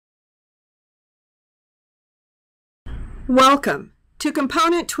Welcome to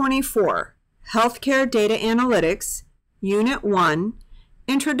Component 24, Healthcare Data Analytics, Unit 1,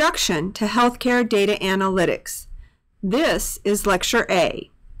 Introduction to Healthcare Data Analytics. This is Lecture A.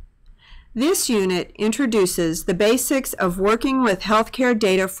 This unit introduces the basics of working with healthcare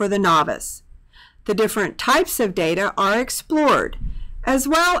data for the novice. The different types of data are explored, as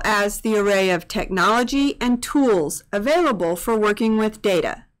well as the array of technology and tools available for working with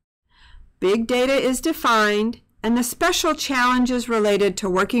data. Big data is defined, and the special challenges related to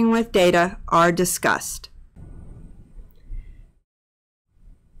working with data are discussed.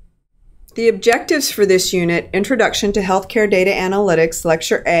 The objectives for this unit, Introduction to Healthcare Data Analytics,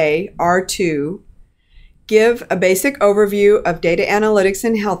 Lecture A, are to give a basic overview of data analytics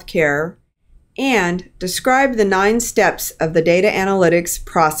in healthcare and describe the 9 steps of the data analytics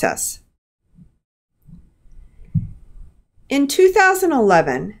process. In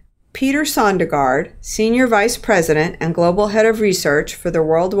 2011, Peter Sondergaard, Senior Vice President and Global Head of Research for the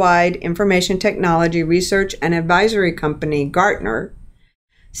worldwide information technology research and advisory company Gartner,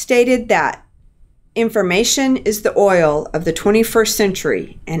 stated that information is the oil of the 21st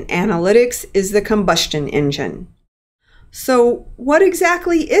century and analytics is the combustion engine. So what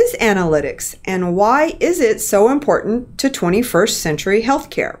exactly is analytics and why is it so important to 21st century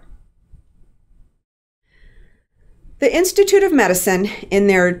healthcare? The Institute of Medicine, in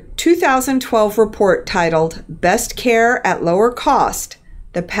their 2012 report titled Best Care at Lower Cost,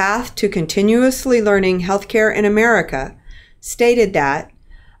 The Path to Continuously Learning Healthcare in America, stated that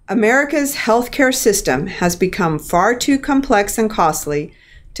America's healthcare system has become far too complex and costly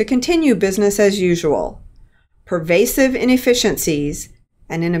to continue business as usual. Pervasive inefficiencies,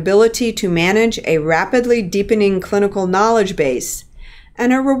 an inability to manage a rapidly deepening clinical knowledge base,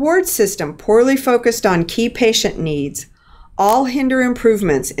 and a reward system poorly focused on key patient needs all hinder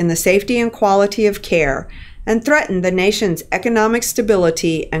improvements in the safety and quality of care and threaten the nation's economic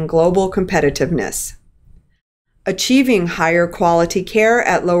stability and global competitiveness. Achieving higher quality care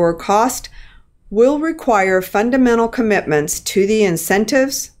at lower cost will require fundamental commitments to the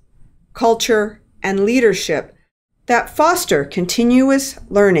incentives, culture, and leadership that foster continuous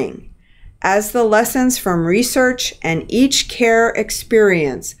learning, as the lessons from research and each care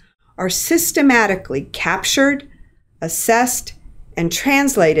experience are systematically captured, assessed, and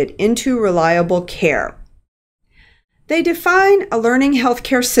translated into reliable care. They define a learning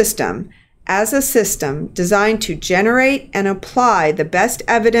healthcare system as a system designed to generate and apply the best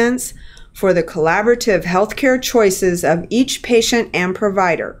evidence for the collaborative healthcare choices of each patient and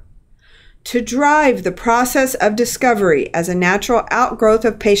provider, to drive the process of discovery as a natural outgrowth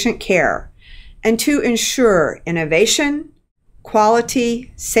of patient care, and to ensure innovation,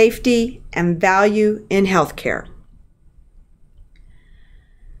 quality, safety, and value in healthcare.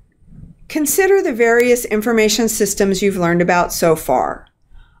 Consider the various information systems you've learned about so far.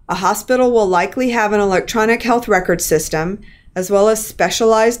 A hospital will likely have an electronic health record system, as well as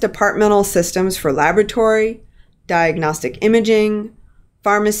specialized departmental systems for laboratory, diagnostic imaging,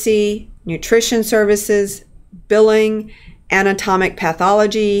 pharmacy, nutrition services, billing, anatomic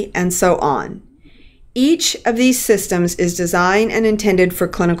pathology, and so on. Each of these systems is designed and intended for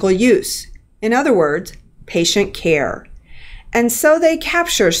clinical use, in other words, patient care, and so they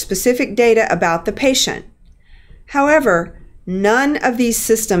capture specific data about the patient. However, none of these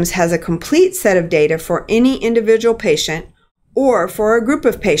systems has a complete set of data for any individual patient or for a group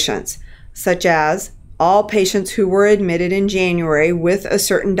of patients, such as all patients who were admitted in January with a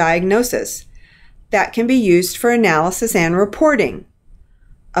certain diagnosis, that can be used for analysis and reporting.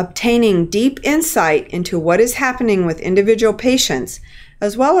 Obtaining deep insight into what is happening with individual patients,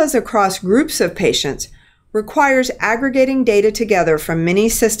 as well as across groups of patients, requires aggregating data together from many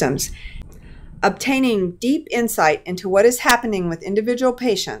systems. Obtaining deep insight into what is happening with individual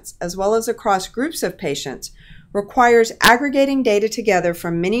patients, as well as across groups of patients, requires aggregating data together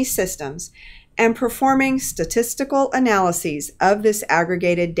from many systems and performing statistical analyses of this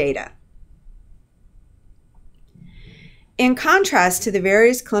aggregated data. In contrast to the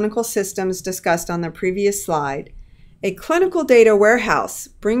various clinical systems discussed on the previous slide, a clinical data warehouse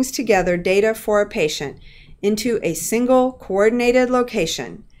brings together data for a patient into a single coordinated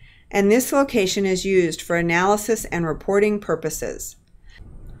location, and this location is used for analysis and reporting purposes.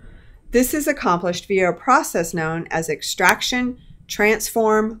 This is accomplished via a process known as extraction,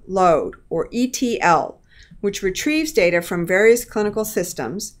 transform, load, or ETL, which retrieves data from various clinical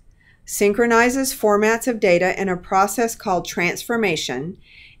systems, synchronizes formats of data in a process called transformation,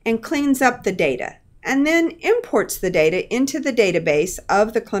 and cleans up the data, and then imports the data into the database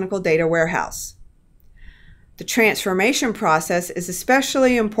of the clinical data warehouse. The transformation process is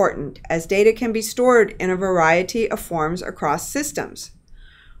especially important as data can be stored in a variety of forms across systems.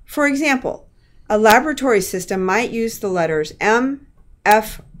 For example, a laboratory system might use the letters M,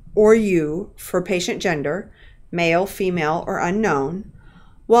 F, or U for patient gender, male, female, or unknown,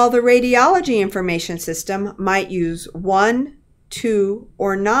 while the radiology information system might use 1, 2,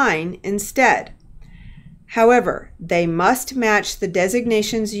 or 9 instead. However, they must match the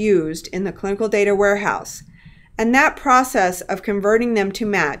designations used in the clinical data warehouse, and that process of converting them to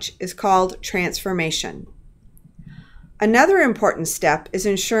match is called transformation. Another important step is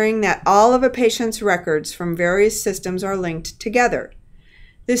ensuring that all of a patient's records from various systems are linked together.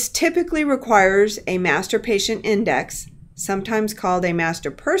 This typically requires a master patient index, sometimes called a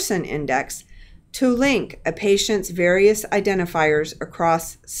master person index, to link a patient's various identifiers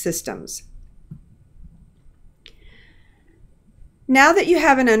across systems. Now that you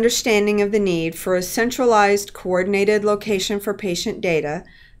have an understanding of the need for a centralized, coordinated location for patient data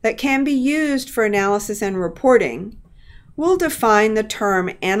that can be used for analysis and reporting, we'll define the term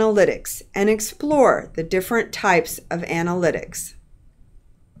analytics and explore the different types of analytics.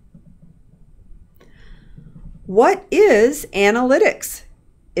 What is analytics?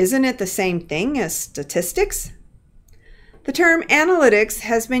 Isn't it the same thing as statistics? The term analytics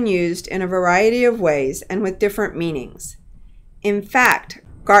has been used in a variety of ways and with different meanings. In fact,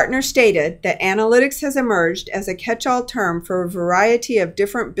 Gartner stated that analytics has emerged as a catch-all term for a variety of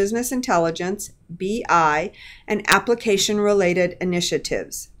different business intelligence, BI, and application-related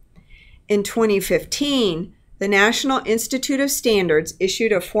initiatives. In 2015, the National Institute of Standards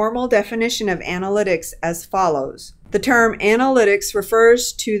issued a formal definition of analytics as follows. The term analytics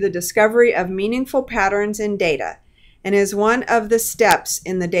refers to the discovery of meaningful patterns in data and is one of the steps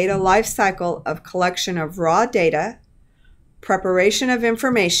in the data lifecycle of collection of raw data, preparation of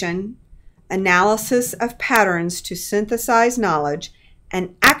information, analysis of patterns to synthesize knowledge,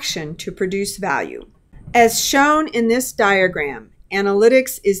 and action to produce value. As shown in this diagram,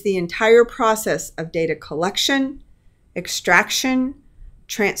 analytics is the entire process of data collection, extraction,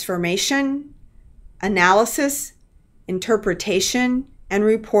 transformation, analysis, interpretation, and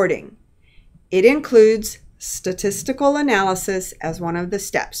reporting. It includes statistical analysis as one of the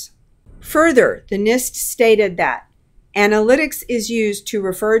steps. Further, the NIST stated that analytics is used to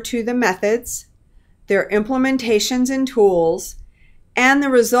refer to the methods, their implementations and tools, and the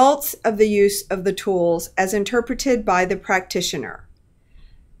results of the use of the tools as interpreted by the practitioner.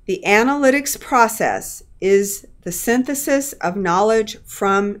 The analytics process is the synthesis of knowledge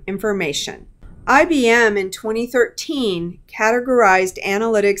from information. IBM in 2013 categorized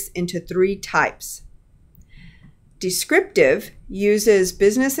analytics into 3 types. Descriptive uses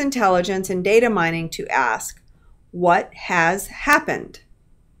business intelligence and data mining to ask, what has happened?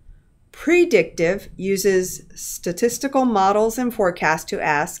 Predictive uses statistical models and forecasts to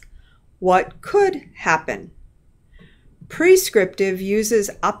ask, what could happen? Prescriptive uses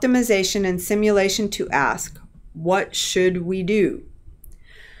optimization and simulation to ask, what should we do?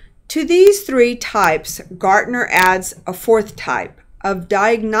 To these 3 types, Gartner adds a 4th type of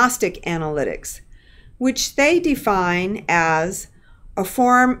diagnostic analytics, which they define as a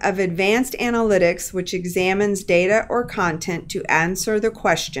form of advanced analytics which examines data or content to answer the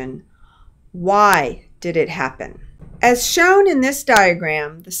question, why did it happen? As shown in this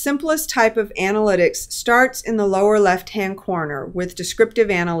diagram, the simplest type of analytics starts in the lower left-hand corner with descriptive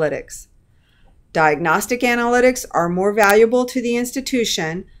analytics. Diagnostic analytics are more valuable to the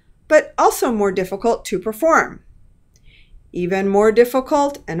institution, but also more difficult to perform. Even more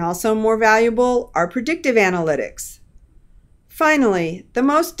difficult and also more valuable are predictive analytics. Finally, the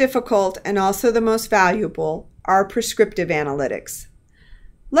most difficult and also the most valuable are prescriptive analytics.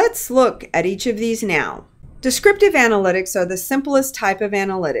 Let's look at each of these now. Descriptive analytics are the simplest type of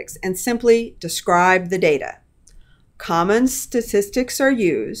analytics and simply describe the data. Common statistics are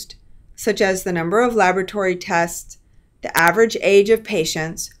used, such as the number of laboratory tests, the average age of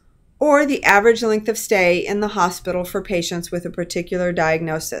patients, or the average length of stay in the hospital for patients with a particular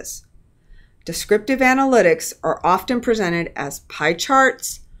diagnosis. Descriptive analytics are often presented as pie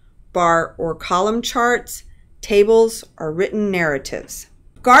charts, bar or column charts, tables, or written narratives.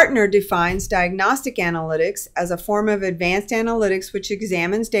 Gartner defines diagnostic analytics as a form of advanced analytics which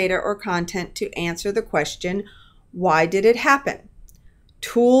examines data or content to answer the question, why did it happen?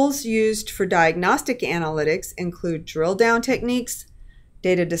 Tools used for diagnostic analytics include drill-down techniques,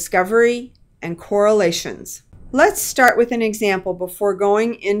 data discovery, and correlations. Let's start with an example before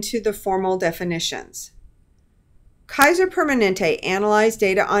going into the formal definitions. Kaiser Permanente analyzed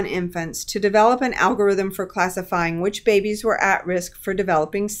data on infants to develop an algorithm for classifying which babies were at risk for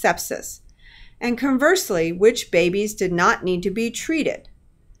developing sepsis, and conversely, which babies did not need to be treated.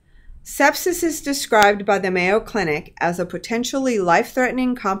 Sepsis is described by the Mayo Clinic as a potentially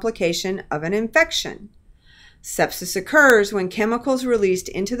life-threatening complication of an infection. Sepsis occurs when chemicals released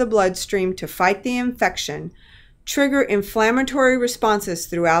into the bloodstream to fight the infection trigger inflammatory responses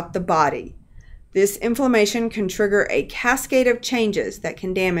throughout the body. This inflammation can trigger a cascade of changes that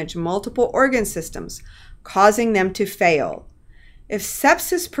can damage multiple organ systems, causing them to fail. If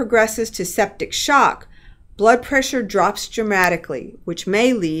sepsis progresses to septic shock, blood pressure drops dramatically, which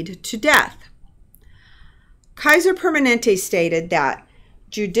may lead to death. Kaiser Permanente stated that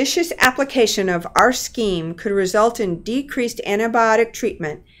judicious application of our scheme could result in decreased antibiotic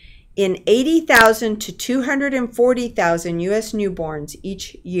treatment in 80,000 to 240,000 U.S. newborns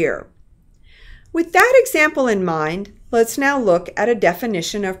each year. With that example in mind, let's now look at a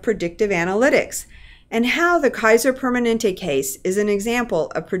definition of predictive analytics and how the Kaiser Permanente case is an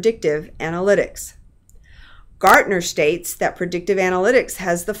example of predictive analytics. Gartner states that predictive analytics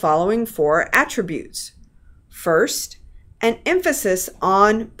has the following 4 attributes. First, an emphasis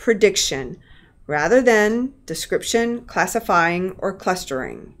on prediction rather than description, classifying, or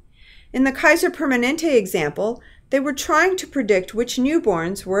clustering. In the Kaiser Permanente example, they were trying to predict which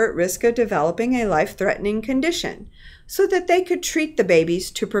newborns were at risk of developing a life-threatening condition so that they could treat the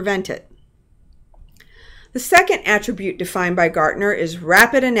babies to prevent it. The second attribute defined by Gartner is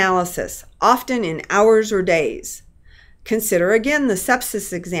rapid analysis, often in hours or days. Consider again the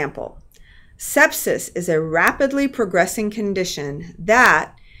sepsis example. Sepsis is a rapidly progressing condition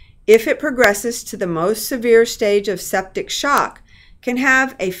that, if it progresses to the most severe stage of septic shock, can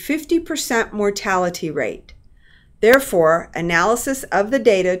have a 50% mortality rate. Therefore, analysis of the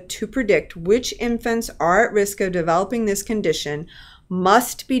data to predict which infants are at risk of developing this condition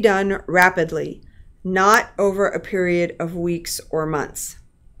must be done rapidly, not over a period of weeks or months.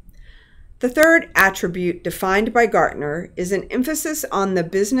 The third attribute defined by Gartner is an emphasis on the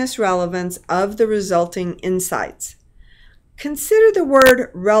business relevance of the resulting insights. Consider the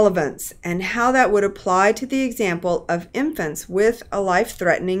word relevance and how that would apply to the example of infants with a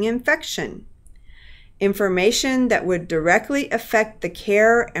life-threatening infection. Information that would directly affect the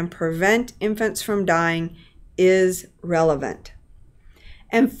care and prevent infants from dying is relevant.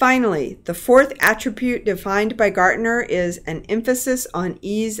 And finally, the fourth attribute defined by Gartner is an emphasis on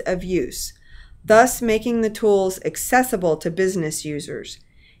ease of use, thus making the tools accessible to business users.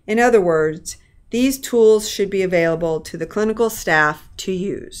 In other words, these tools should be available to the clinical staff to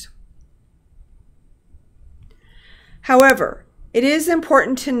use. However, it is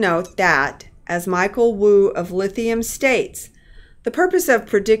important to note that, as Michael Wu of Lithium states, the purpose of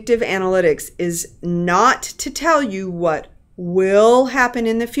predictive analytics is not to tell you what will happen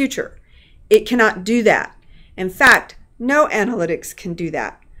in the future. It cannot do that. In fact, no analytics can do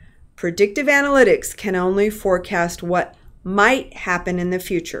that. Predictive analytics can only forecast what might happen in the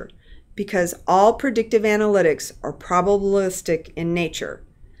future, because all predictive analytics are probabilistic in nature.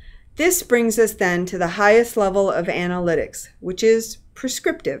 This brings us then to the highest level of analytics, which is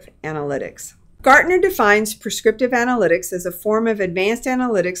prescriptive analytics. Gartner defines prescriptive analytics as a form of advanced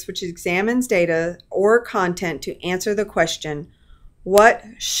analytics which examines data or content to answer the question, what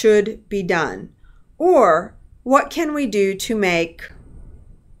should be done? Or, what can we do to make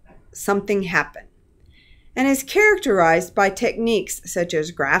something happen? And is characterized by techniques such as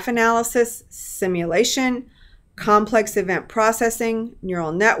graph analysis, simulation, complex event processing,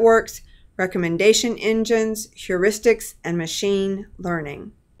 neural networks, recommendation engines, heuristics, and machine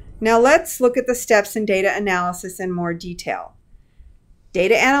learning. Now let's look at the steps in data analysis in more detail.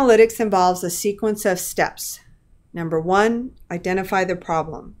 Data analytics involves a sequence of steps. Number 1, identify the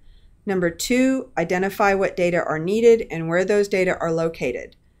problem. Number 2, identify what data are needed and where those data are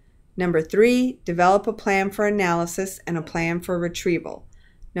located. Number 3, develop a plan for analysis and a plan for retrieval.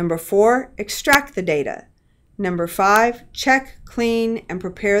 Number 4, extract the data. Number 5, check, clean, and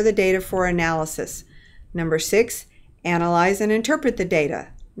prepare the data for analysis. Number 6, analyze and interpret the data.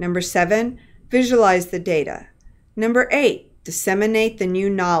 Number 7, visualize the data. Number 8, disseminate the new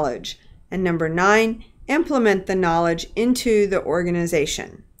knowledge. And number 9, implement the knowledge into the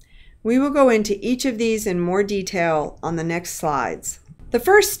organization. We will go into each of these in more detail on the next slides. The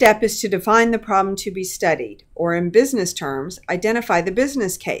first step is to define the problem to be studied, or in business terms, identify the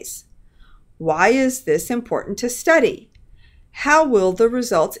business case. Why is this important to study? How will the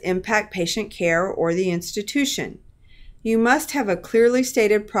results impact patient care or the institution? You must have a clearly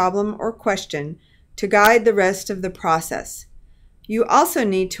stated problem or question to guide the rest of the process. You also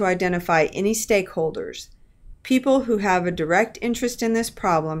need to identify any stakeholders, people who have a direct interest in this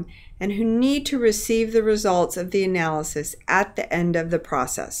problem and who need to receive the results of the analysis at the end of the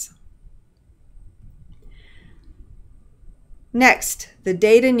process. Next, the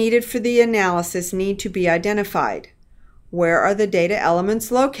data needed for the analysis need to be identified. Where are the data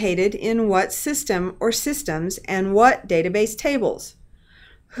elements located, in what system or systems, and what database tables?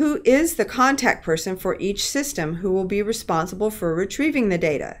 Who is the contact person for each system who will be responsible for retrieving the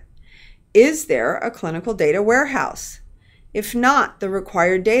data? Is there a clinical data warehouse? If not, the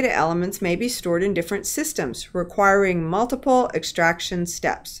required data elements may be stored in different systems, requiring multiple extraction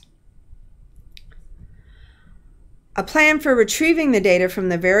steps. A plan for retrieving the data from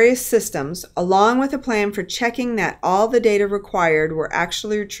the various systems, along with a plan for checking that all the data required were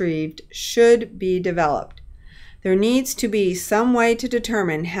actually retrieved, should be developed. There needs to be some way to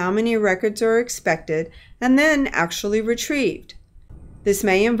determine how many records are expected and then actually retrieved. This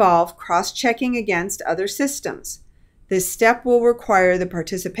may involve cross-checking against other systems. This step will require the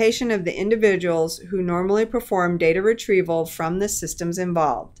participation of the individuals who normally perform data retrieval from the systems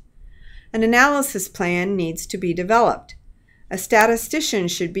involved. An analysis plan needs to be developed. A statistician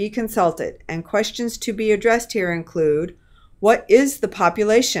should be consulted, and questions to be addressed here include: what is the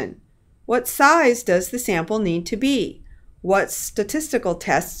population? What size does the sample need to be? What statistical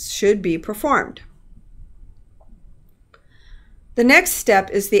tests should be performed? The next step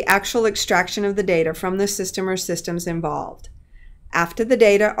is the actual extraction of the data from the system or systems involved. After the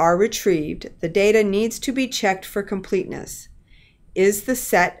data are retrieved, the data needs to be checked for completeness. Is the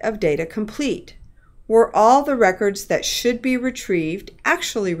set of data complete? Were all the records that should be retrieved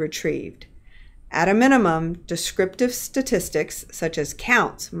actually retrieved? At a minimum, descriptive statistics such as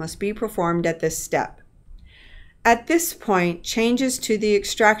counts must be performed at this step. At this point, changes to the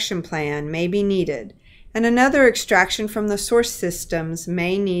extraction plan may be needed, and another extraction from the source systems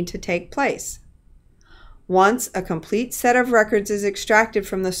may need to take place. Once a complete set of records is extracted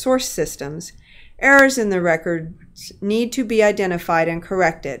from the source systems, errors in the records need to be identified and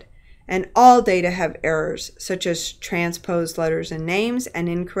corrected, and all data have errors, such as transposed letters and names and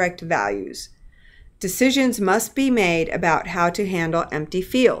incorrect values. Decisions must be made about how to handle empty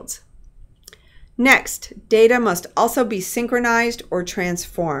fields. Next, data must also be synchronized or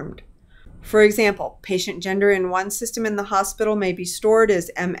transformed. For example, patient gender in one system in the hospital may be stored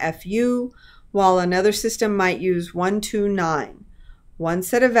as MFU, while another system might use 129. One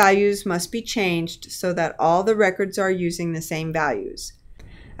set of values must be changed so that all the records are using the same values.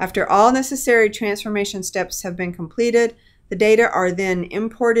 After all necessary transformation steps have been completed, the data are then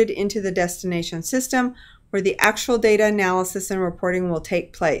imported into the destination system, where the actual data analysis and reporting will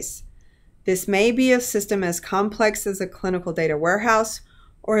take place. This may be a system as complex as a clinical data warehouse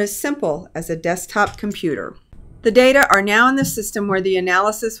or as simple as a desktop computer. The data are now in the system where the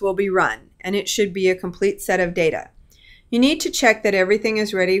analysis will be run, and it should be a complete set of data. You need to check that everything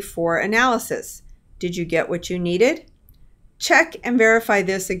is ready for analysis. Did you get what you needed? Check and verify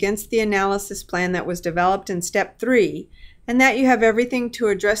this against the analysis plan that was developed in Step 3, and that you have everything to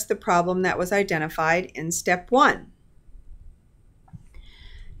address the problem that was identified in Step 1.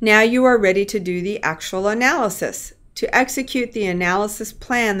 Now you are ready to do the actual analysis, to execute the analysis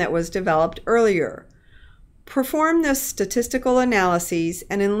plan that was developed earlier. Perform the statistical analyses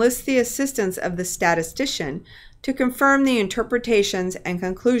and enlist the assistance of the statistician to confirm the interpretations and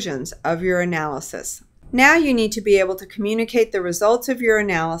conclusions of your analysis. Now you need to be able to communicate the results of your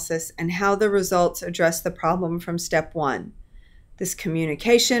analysis and how the results address the problem from Step 1. This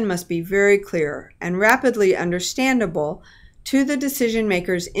communication must be very clear and rapidly understandable to the decision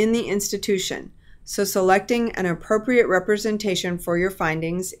makers in the institution, so selecting an appropriate representation for your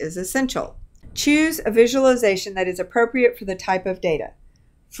findings is essential. Choose a visualization that is appropriate for the type of data.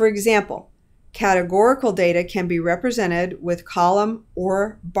 For example, categorical data can be represented with column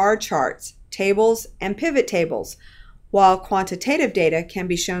or bar charts, tables, and pivot tables, while quantitative data can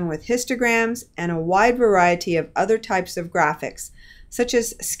be shown with histograms and a wide variety of other types of graphics, such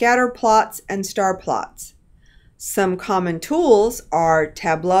as scatter plots and star plots. Some common tools are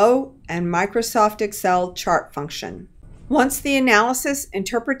Tableau and Microsoft Excel chart function. Once the analysis,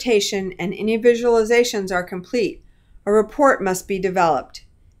 interpretation, and any visualizations are complete, a report must be developed.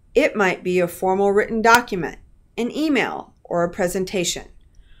 It might be a formal written document, an email, or a presentation.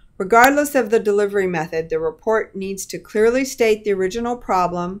 Regardless of the delivery method, the report needs to clearly state the original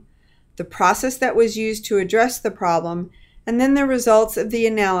problem, the process that was used to address the problem, and then the results of the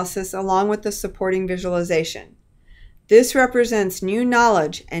analysis along with the supporting visualization. This represents new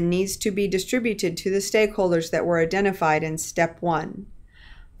knowledge and needs to be distributed to the stakeholders that were identified in Step 1.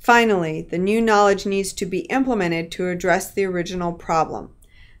 Finally, the new knowledge needs to be implemented to address the original problem.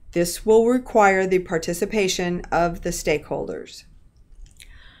 This will require the participation of the stakeholders.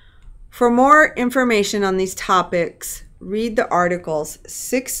 For more information on these topics, read the articles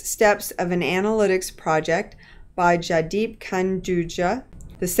 6 Steps of an Analytics Project by Jaideep Kanduja.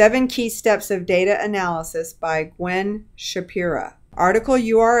 The 7 Key Steps of Data Analysis by Gwen Shapira. Article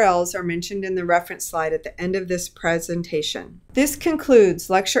URLs are mentioned in the reference slide at the end of this presentation. This concludes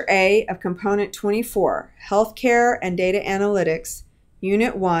Lecture A of Component 24, Healthcare and Data Analytics,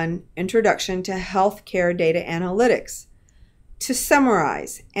 Unit 1, Introduction to Healthcare Data Analytics. To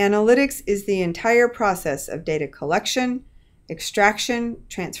summarize, analytics is the entire process of data collection, extraction,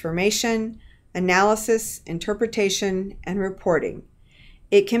 transformation, analysis, interpretation, and reporting.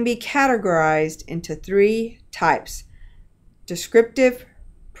 It can be categorized into 3 types: descriptive,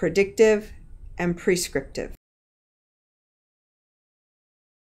 predictive, and prescriptive.